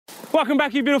Welcome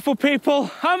back, you beautiful people.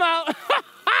 I'm out.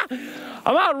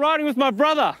 I'm out riding with my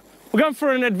brother. We're going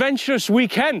for an adventurous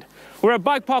weekend. We're at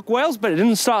Bike Park Wales, but it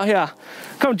didn't start here.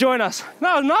 Come join us.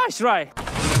 That was nice, Ray.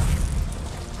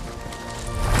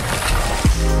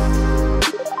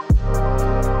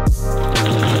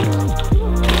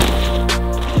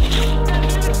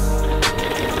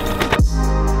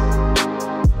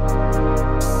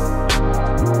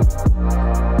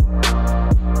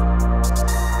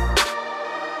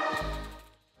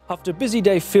 After a busy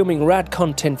day filming rad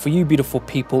content for you beautiful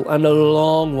people and a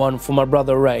long one for my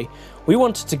brother Ray, we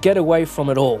wanted to get away from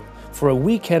it all for a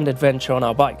weekend adventure on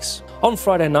our bikes. On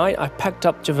Friday night, I packed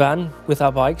up Javan with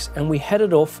our bikes and we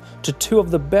headed off to two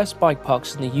of the best bike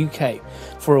parks in the UK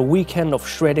for a weekend of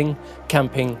shredding,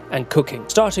 camping and cooking.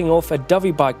 Starting off at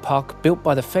Devi Bike Park, built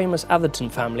by the famous Atherton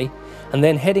family, and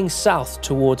then heading south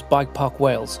towards Bike Park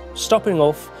Wales, stopping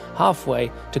off halfway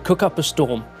to cook up a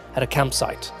storm at a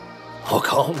campsite. I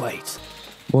can't wait.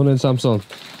 Morning, Samson.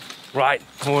 Right,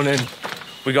 morning.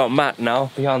 We got Matt now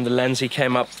behind the lens. He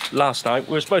came up last night.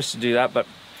 We were supposed to do that, but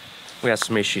we had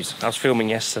some issues. I was filming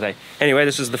yesterday. Anyway,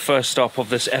 this is the first stop of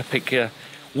this epic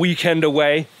weekend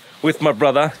away with my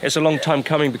brother. It's a long time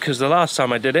coming because the last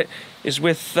time I did it is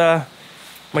with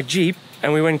my Jeep,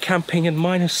 and we went camping in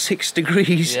 -6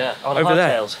 degrees. Yeah, on over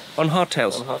there. hardtails. On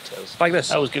hardtails. On hardtails. Like this.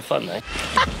 That was good fun, though.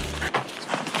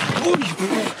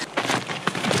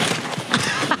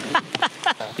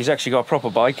 He's actually got a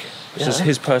proper bike. This is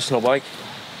his personal bike.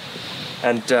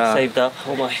 And saved up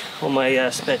all my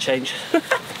spare change. and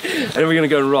then we're gonna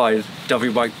go and ride Devi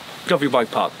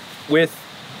Bike Park with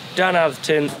Dan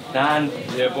Atherton. Dan,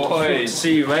 yeah, boy. Good to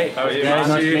see you, mate. How are you? Nice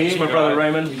to meet you. It's my brother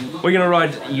Raymond. We're gonna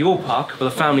ride your park, the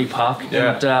family park.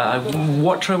 Yeah. And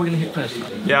what trail are we gonna hit first?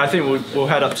 Yeah, I think we'll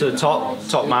head up to the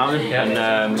top mountain, Yeah.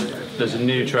 and there's a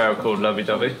new trail called Lovey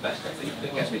Dovey.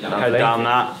 Head down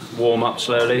that, warm up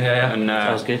slowly, Yeah. and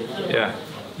Sounds good. yeah,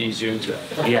 ease you into it.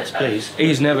 Yes, please.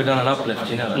 He's never done an uplift,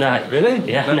 you know that? No. Really?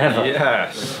 Yeah, never.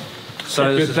 Yes.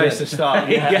 So Good place to start.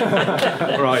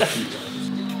 Right.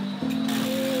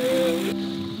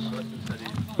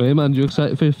 Raymond, you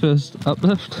excited for your first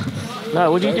uplift?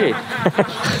 No, what do you do?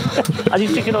 How do you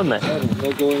stick it on there?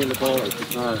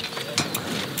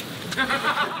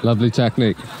 Lovely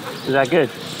technique. Is that good?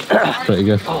 Pretty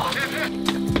good.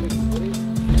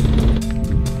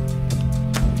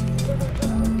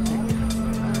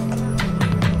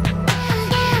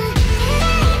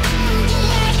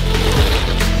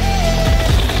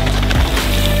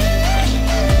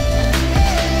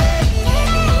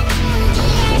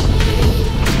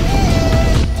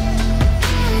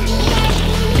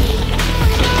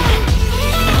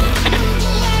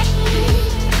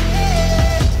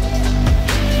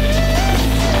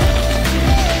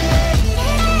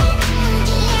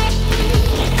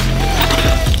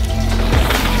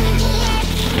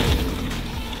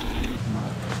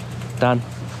 Dan,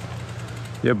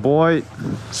 Yeah, boy.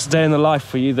 stay in the life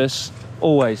for you, this,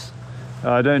 always.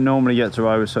 I don't normally get to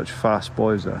ride with such fast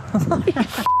boys, though.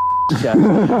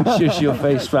 Yeah. Shush your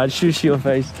face, man, shush your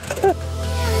face.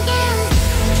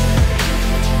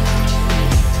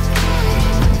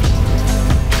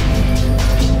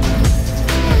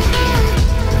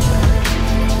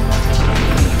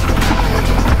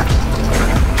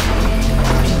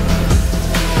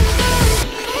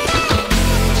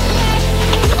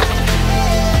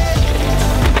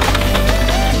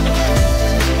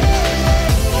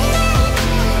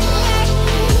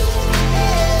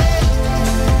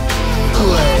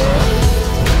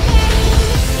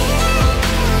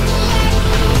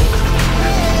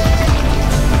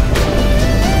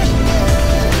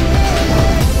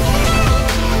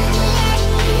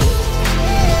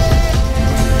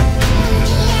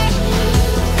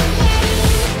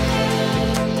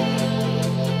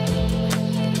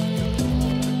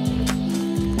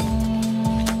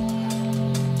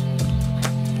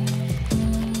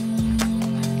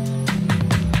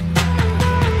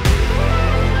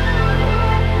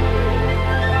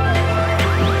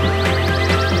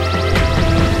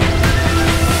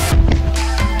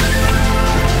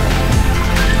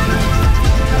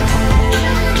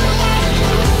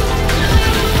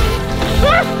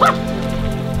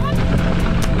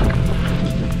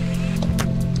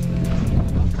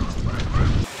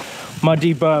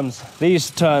 Muddy berms. These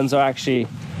turns are actually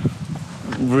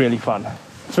really fun.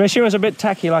 Especially when it's a bit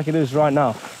tacky like it is right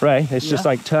now. Ray, it's just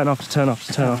like turn after turn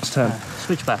after turn after turn.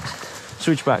 Switchbacks.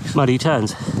 Switchbacks. Muddy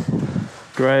turns.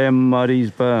 Graham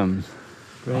Muddy's berms.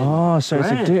 Oh, so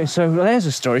it's so there's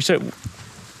a story. So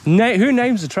who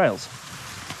names the trails?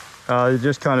 They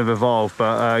just kind of evolved,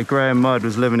 but Graham Mudd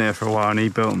was living here for a while and he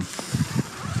built them.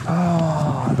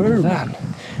 Oh, look at that.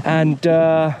 And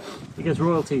He gets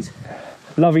royalties.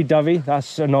 lovey-dovey,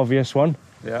 that's an obvious one.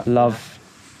 Yeah.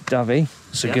 Love-dovey,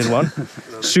 it's a good one.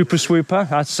 Super swooper,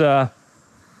 that's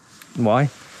why?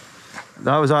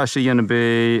 That was actually going to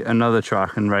be another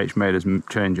track, and Rach made us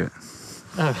change it.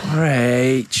 Rach,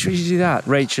 why did you do that?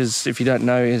 Rach is, if you don't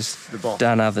know, is The boss.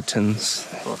 Dan Atherton's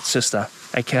sister,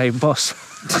 aka boss.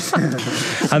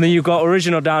 And then you've got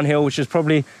Original Downhill, which is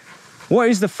probably, what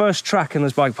is the first track in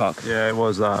this bike park? Yeah, it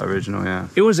was that original, yeah.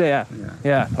 It was there.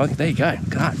 Yeah. Okay, there you go.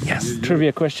 God, yes.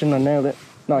 Trivia question, I nailed it.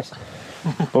 Nice.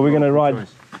 But we're gonna ride.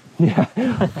 Yeah.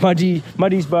 Muddy's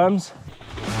berms.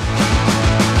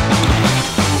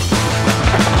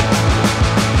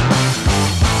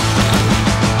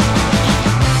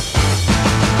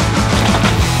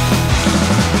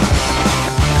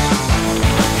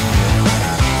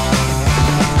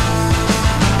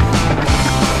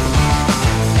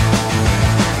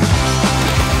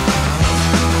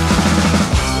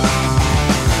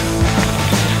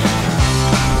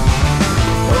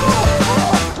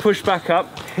 Push back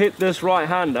up, hit this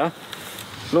right-hander,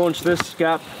 launch this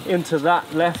gap into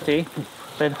that lefty,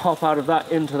 then hop out of that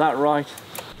into that right.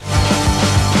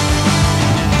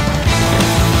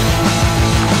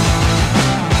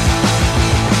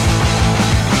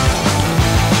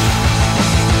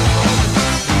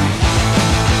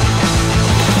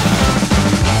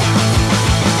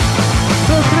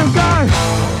 Look at him go!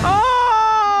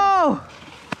 Oh!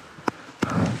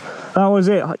 That was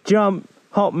it, jump.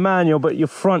 Hot manual, but your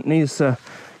front needs to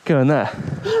go in there.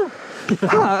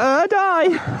 Die!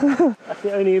 That's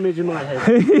the only image in my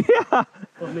head. Yeah.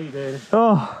 Of me doing it.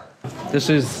 Oh, this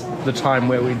is the time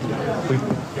where we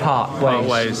part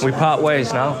ways. We part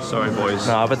ways now. Sorry, boys.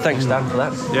 No, but thanks, Dan, for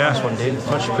that. Yeah. Nice one, dude.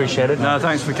 Much appreciated. No,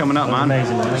 thanks for coming up, man.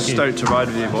 Amazing, man. Thank you. Stoked to ride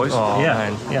with you, boys. Oh, Yeah,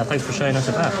 man. yeah. Thanks for showing us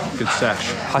about. Good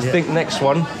sesh. I think next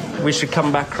one we should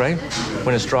come back, Ray,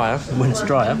 when it's drier. When it's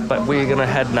drier. But we're gonna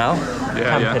head now. Camping.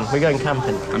 Yeah. We're going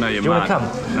camping. I know you're Do you mad.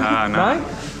 want to come? Nah. No?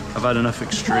 I've had enough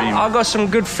extreme. I got some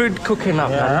good food cooking up,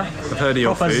 man. I've heard of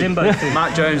your Proper food. Zimbo food.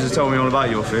 Matt Jones has told me all about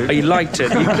your food. He liked it.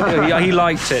 He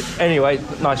liked it. Anyway,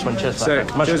 nice one. Cheers. So,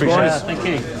 Much cheers, appreciated. boys. Thank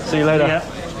you. See you later. Yeah.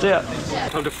 See ya.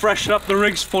 Time to freshen up the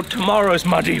rigs for tomorrow's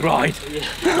muddy ride.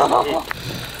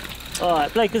 All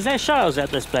right, Blake, is there showers at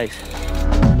this place?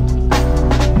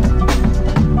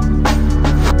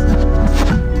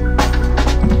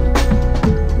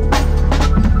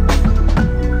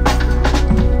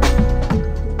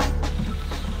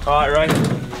 All right,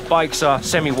 Ray. Bikes are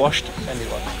semi-washed.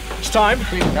 It's time.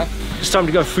 It's time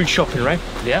to go food shopping, Ray.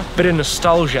 Yeah. Bit of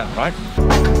nostalgia, right?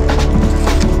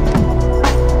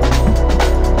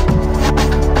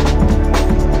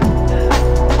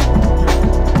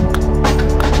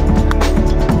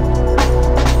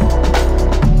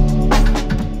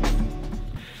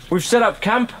 We've set up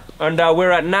camp and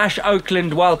we're at Nash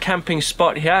Oakland Wild Camping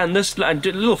Spot here, and this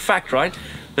little fact, right?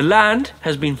 The land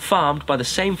has been farmed by the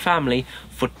same family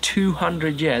for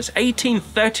 200 years.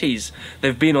 1830s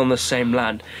they've been on the same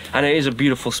land, and it is a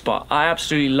beautiful spot. I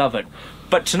absolutely love it.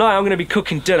 But tonight I'm going to be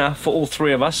cooking dinner for all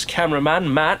three of us,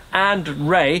 cameraman, Matt and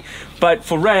Ray. But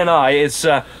for Ray and I, it's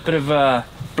a bit of a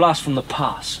blast from the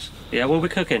past. Yeah, what are we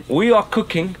cooking? We are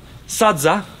cooking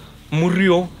sadza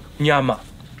murio nyama.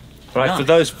 Right,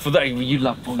 Nice. for those, you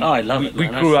love. Oh, I love it, We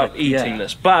man. grew That's up like- eating yeah.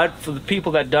 this, but for the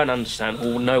people that don't understand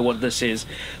or know what this is,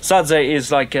 sadza is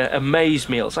like a maize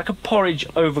meal. It's like a porridge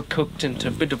overcooked into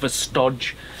a bit of a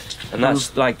stodge, and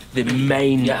that's like the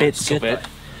main Yeah, bits it's of good,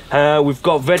 it. We've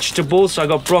got vegetables. So I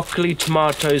got broccoli,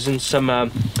 tomatoes, and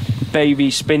some baby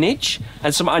spinach,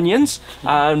 and some onions.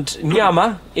 And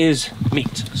nyama is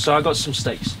meat. So I got some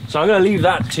steaks. So I'm going to leave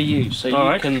that to you, so All you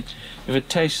right. can. If it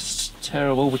tastes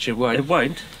terrible, which it won't. It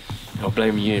won't. I'll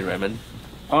blame you, Raymond.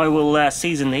 I will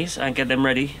season these and get them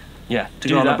ready Yeah, to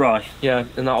go on the braai. Yeah,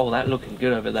 and all that looking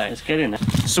good over there. Let's get in there.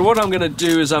 So what I'm gonna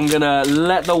do is I'm gonna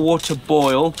let the water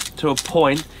boil to a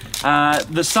point.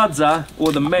 The sadza,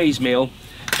 or the maize meal,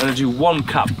 I'm gonna do 1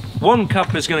 cup. 1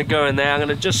 cup is gonna go in there. I'm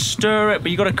gonna just stir it,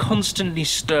 but you gotta constantly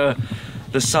stir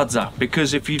the sadza,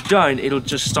 because if you don't, it'll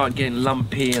just start getting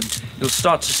lumpy and it'll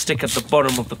start to stick at the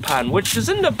bottom of the pan, which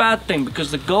isn't a bad thing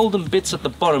because the golden bits at the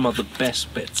bottom are the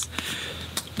best bits.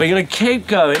 But you're gonna keep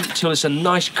going till it's a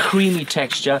nice creamy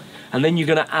texture, and then you're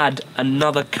gonna add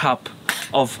another cup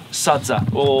of sadza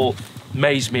or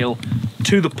maize meal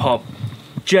to the pot,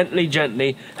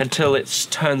 gently until it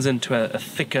turns into a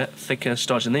thicker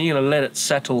starch, and then you're gonna let it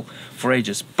settle for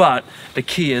ages. But the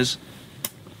key is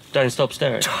Don't stop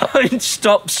stirring. don't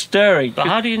stop stirring. But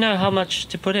how do you know how much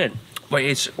to put in? Wait,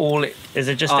 it's all Is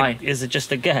it just Aye. is it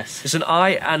just a guess? it's an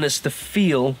eye, and it's the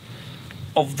feel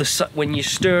of the when you're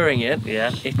stirring it,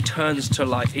 Yeah. it turns to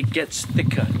like, it gets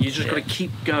thicker. You just got to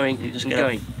keep going You just and get a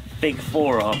going. big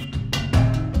forearm.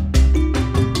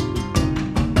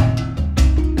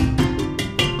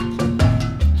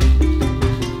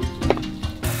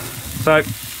 So,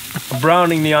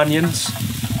 browning the onions.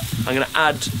 I'm going to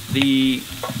add the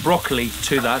broccoli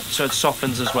to that so it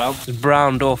softens as well. It's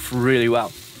browned off really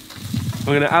well. I'm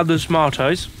going to add the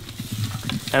tomatoes,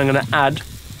 and I'm going to add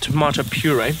tomato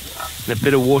puree and a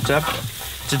bit of water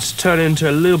to just turn it into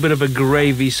a little bit of a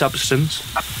gravy substance.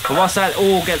 And once that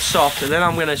all gets soft, and then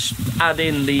I'm going to add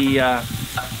in the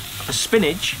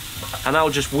spinach, and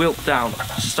that'll just wilt down,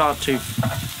 start to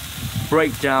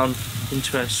break down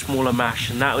into a smaller mash,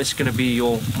 and that is going to be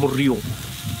your murio.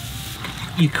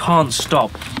 You can't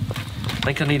stop. I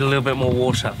think I need a little bit more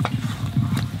water.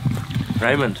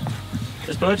 Raymond,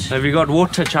 have you got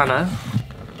water, Chana?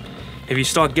 If you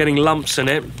start getting lumps in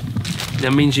it,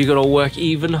 that means you got to work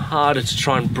even harder to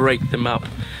try and break them up.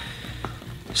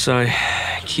 So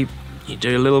you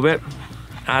do a little bit,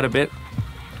 add a bit,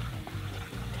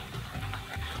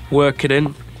 work it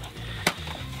in.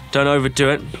 Don't overdo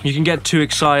it. You can get too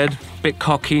excited, a bit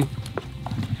cocky,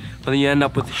 but then you end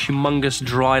up with humongous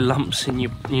dry lumps in your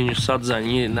sadza,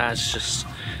 and that's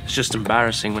just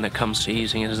embarrassing when it comes to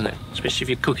eating it, isn't it? Especially if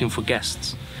you're cooking for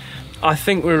guests. I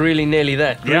think we're really nearly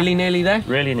there. Yeah. Really nearly there?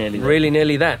 Really nearly there. Really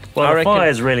nearly there. Well, the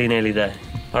fire's really nearly there.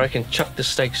 I reckon chuck the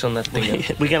steaks on that thing.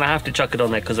 We're going to have to chuck it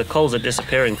on there because the coals are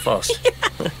disappearing fast.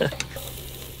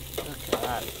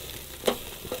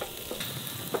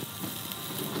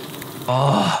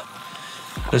 Oh,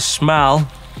 the smell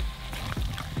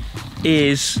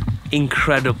is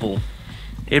incredible.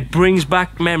 It brings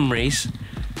back memories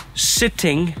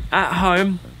sitting at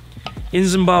home in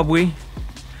Zimbabwe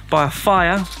by a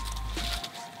fire,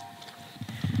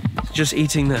 just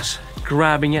eating this,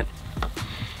 grabbing it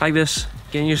like this,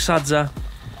 getting your sadza,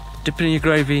 dipping in your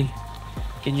gravy,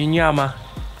 getting your nyama,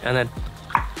 and then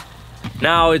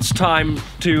now it's time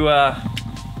to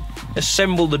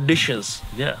assemble the dishes.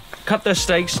 Yeah. Cut the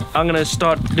steaks. I'm gonna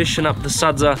start dishing up the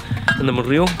sadza and the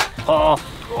murio. Oh,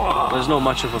 There's not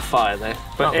much of a fire there,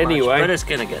 but not anyway, much, but it's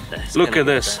gonna get there. look at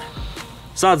this.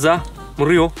 Sadza,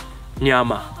 murio,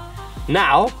 nyama.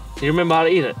 Now, you remember how to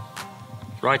eat it?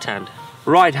 Right hand.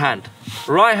 Right hand.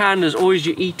 Right hand is always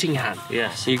your eating hand.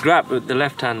 Yes. So you grab with the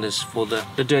left hand is for the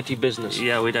dirty business.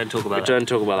 Yeah, we don't talk about We that. don't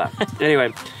talk about that.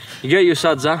 Anyway, you get your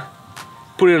sadza,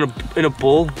 put it in a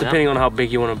ball, depending on how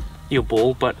big you want your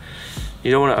ball, but you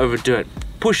don't want to overdo it.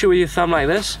 Push it with your thumb like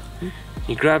this.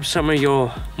 You grab some of your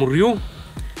murio,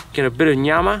 get a bit of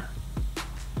nyama,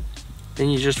 then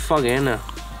you just fuck it in there.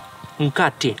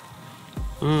 Mkati.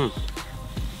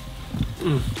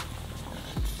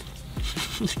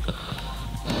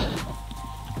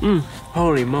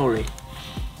 Holy moly.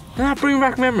 Doesn't that bring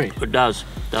back memories? It does.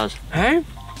 Hey?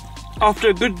 After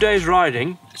a good day's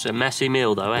riding, It's a messy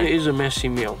meal though, eh? it is a messy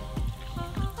meal.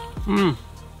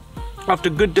 After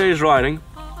a good day's riding,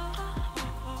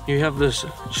 you have this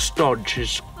stodge,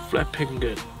 is flipping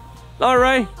good. All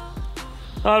right.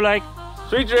 Oh, like,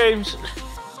 Sweet dreams.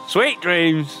 Sweet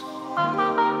dreams.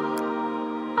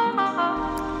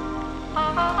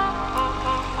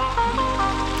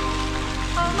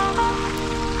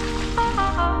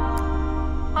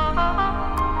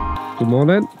 Good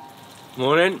morning.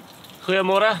 Morning.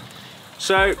 goeiemorgen.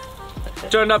 So,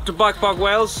 turned up to Bike Park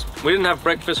Wales. We didn't have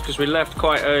breakfast because we left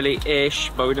quite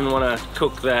early-ish, but we didn't want to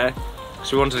cook there.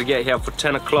 So we wanted to get here for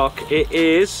 10 o'clock. It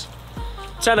is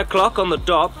 10 o'clock on the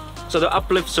dot, so the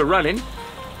uplifts are running.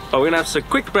 But we're gonna have some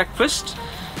quick breakfast,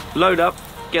 load up,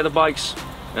 get the bikes,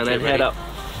 and then Get head ready. up.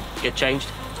 Get changed.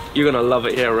 You're gonna love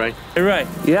it here, Ray. Hey, Ray,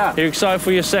 Yeah, you excited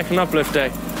for your second uplift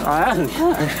day? I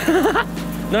am.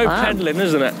 No I am. pedaling,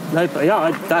 isn't it? No, but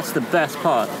yeah, that's the best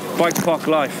part. Bike park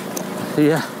life.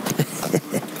 Yeah.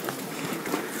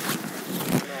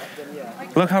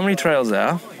 Look how many trails there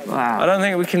are. I Wow. don't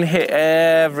think we can hit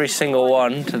every single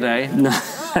one today, No,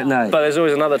 no. but there's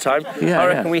always another time. Yeah, I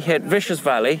reckon yeah. we hit Vicious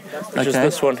Valley, which is Okay.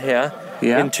 this one here,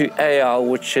 Yeah. into AL,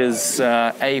 which is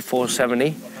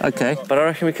A470. Okay. But I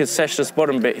reckon we could sesh this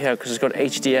bottom bit here because it's got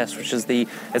HDS, which is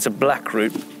it's a black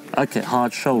route. Okay,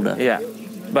 hard shoulder. Yeah,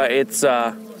 but it's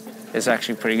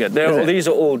actually pretty good. Is it? These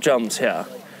are all jumps here,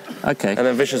 Okay. and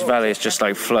then Vicious Valley is just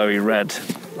like flowy red.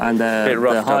 And bit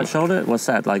rough the hard done. shoulder, what's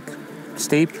that, like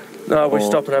steep? No, we Or-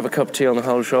 stop and have a cup of tea on the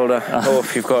whole shoulder, or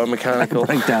if you've got a mechanical.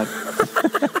 Breakdown.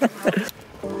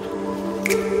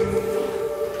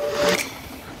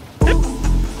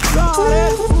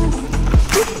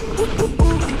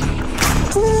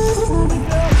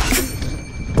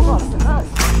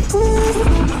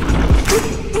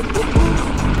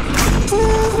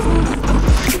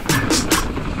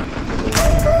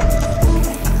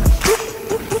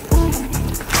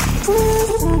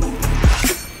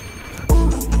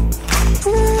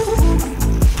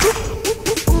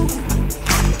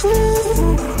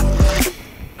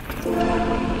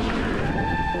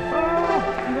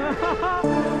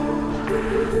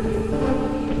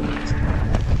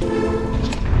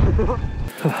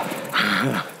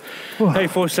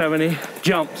 A470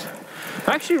 jumps.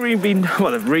 Actually they've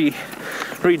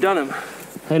redone them.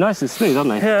 They're nice and smooth, aren't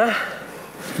they? Yeah.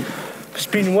 It's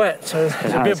been wet, so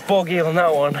it's a bit boggy on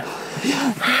that one.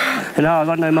 No, I've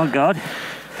got no mud guard.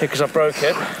 Because I broke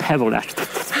it. Pebble that.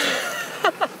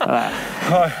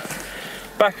 Alright,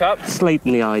 back up. Sleep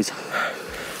in the eyes.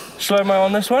 Slow-mo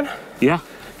on this one. Yeah.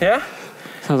 Yeah?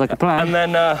 Sounds like a plan. And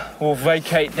then we'll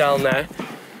vacate down there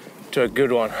to a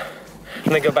good one.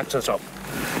 And then go back to the top.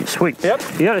 Sweet. Yep.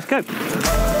 Yeah, let's go.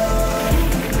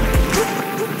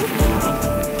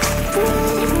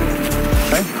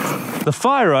 The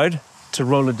fire road to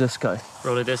roller disco.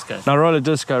 Roller disco. Now roller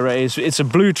disco, Ray, it's a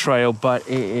blue trail, but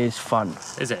it is fun.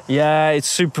 Is it? Yeah, it's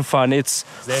super fun. It's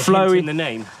There's flowy. in the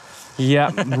name.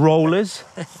 Yeah, rollers,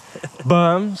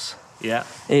 berms. Yeah.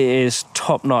 It is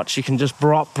top notch. You can just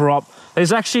brop.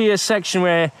 There's actually a section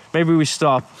where maybe we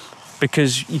stop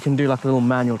because you can do like a little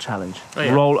manual challenge. Oh,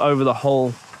 yeah. Roll over the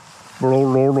whole.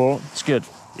 Roll. It's good.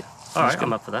 Yeah. All right,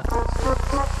 I'm up for that.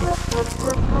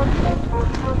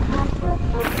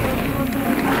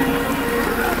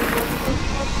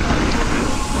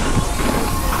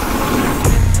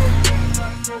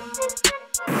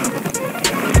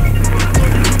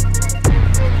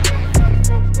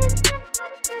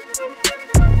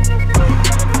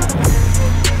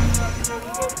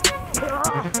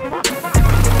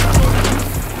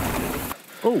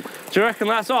 Oh, do you reckon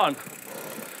that's on?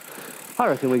 I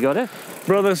reckon we got it.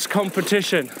 Brothers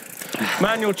competition.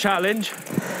 Manual challenge.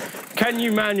 Can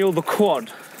you manual the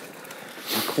quad?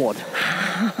 A quad.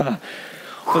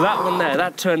 For that one there,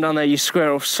 that turn down there, you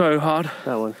square off so hard.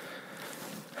 That one.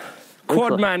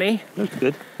 Quad manny. Looks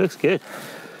good. Looks good.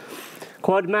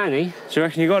 Quad manny. Do you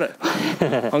reckon you got it?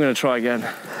 I'm going to try again.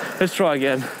 Let's try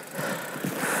again.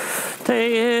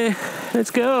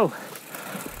 Let's go.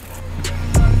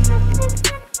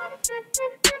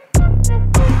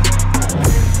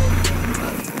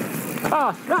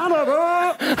 Ah,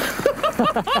 no.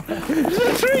 There's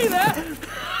a tree there.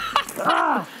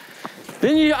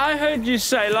 Didn't you? I heard you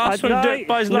say last one do it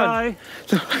by his lunch.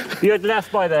 No. You had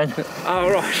left by then. Oh,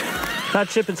 right. That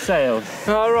ship had sailed.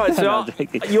 All right, so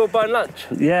you're buying lunch?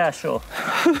 Yeah, sure.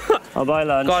 I'll buy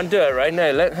lunch. Go and do it, Ray.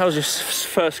 Nail it. How's your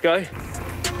first go?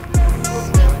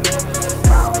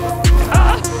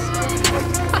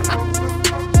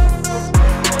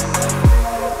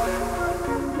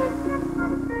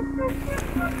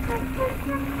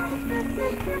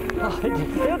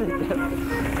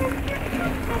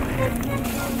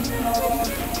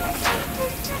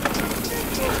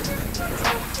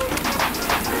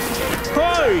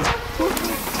 Hey!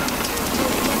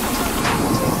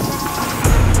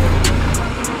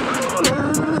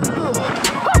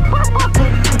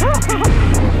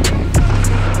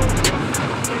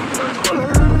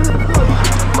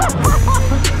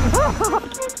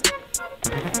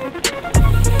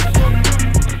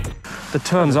 The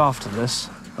turns after this.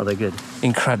 Are they good?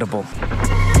 Incredible.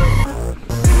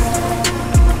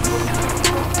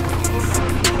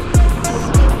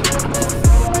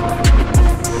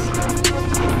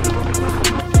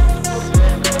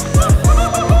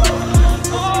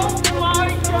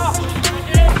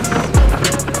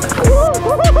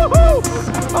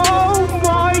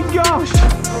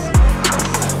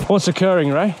 What's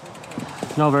occurring, Ray?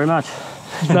 Not very much.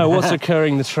 No, what's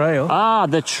occurring the trail? Ah,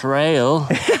 the trail.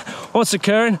 What's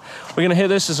occurring? We're gonna hit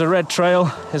this as a red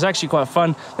trail. It's actually quite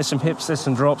fun. There's some hips, there's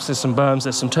some drops, there's some berms,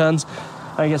 there's some turns.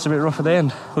 And it gets a bit rough at the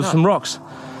end with some rocks.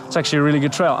 It's actually a really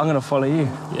good trail. I'm gonna follow you.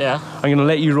 Yeah. I'm gonna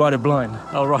let you ride it blind.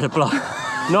 I'll ride a block.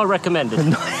 Not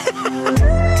recommended.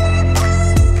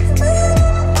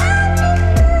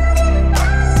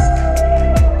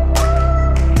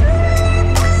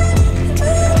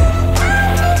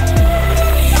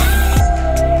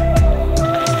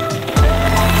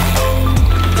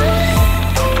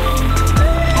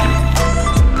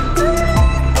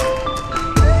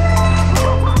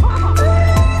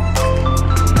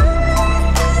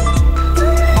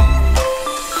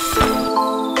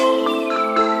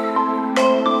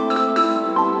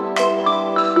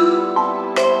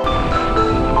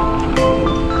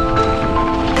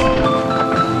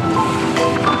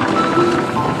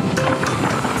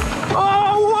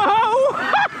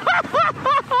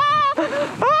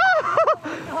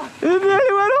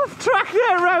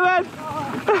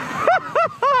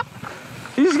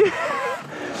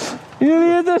 You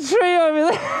nearly hit the tree over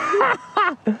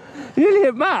there. You nearly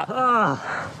hit Matt.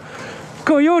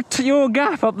 Got your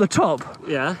gap up the top.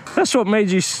 Yeah. That's what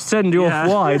made you send you off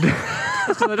wide.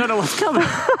 because I don't know what's coming.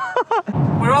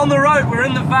 We're on the road, we're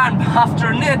in the van after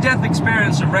a near-death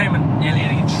experience of Raymond nearly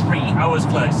hitting a tree. I was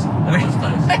close. I was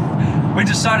close. We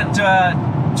decided to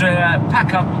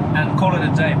pack up and call it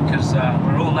a day because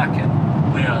we're all knackered.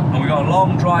 We are. And we got a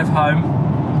long drive home,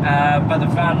 but the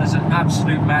van is an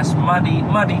absolute mess.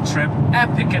 Muddy trip,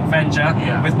 epic adventure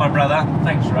with my brother.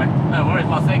 Thanks, Ray. No worries.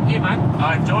 Well, thank you, man.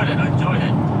 I enjoyed it.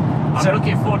 I'm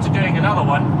looking forward to doing another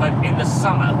one, but in the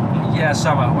summer. Yeah,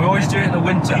 summer. We always do it in the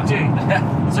winter. We do.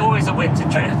 It's always a winter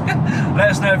trip. Let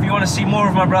us know if you want to see more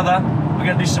of my brother. We're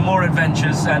going to do some more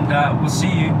adventures, and we'll see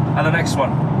you at the next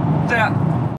one. See ya.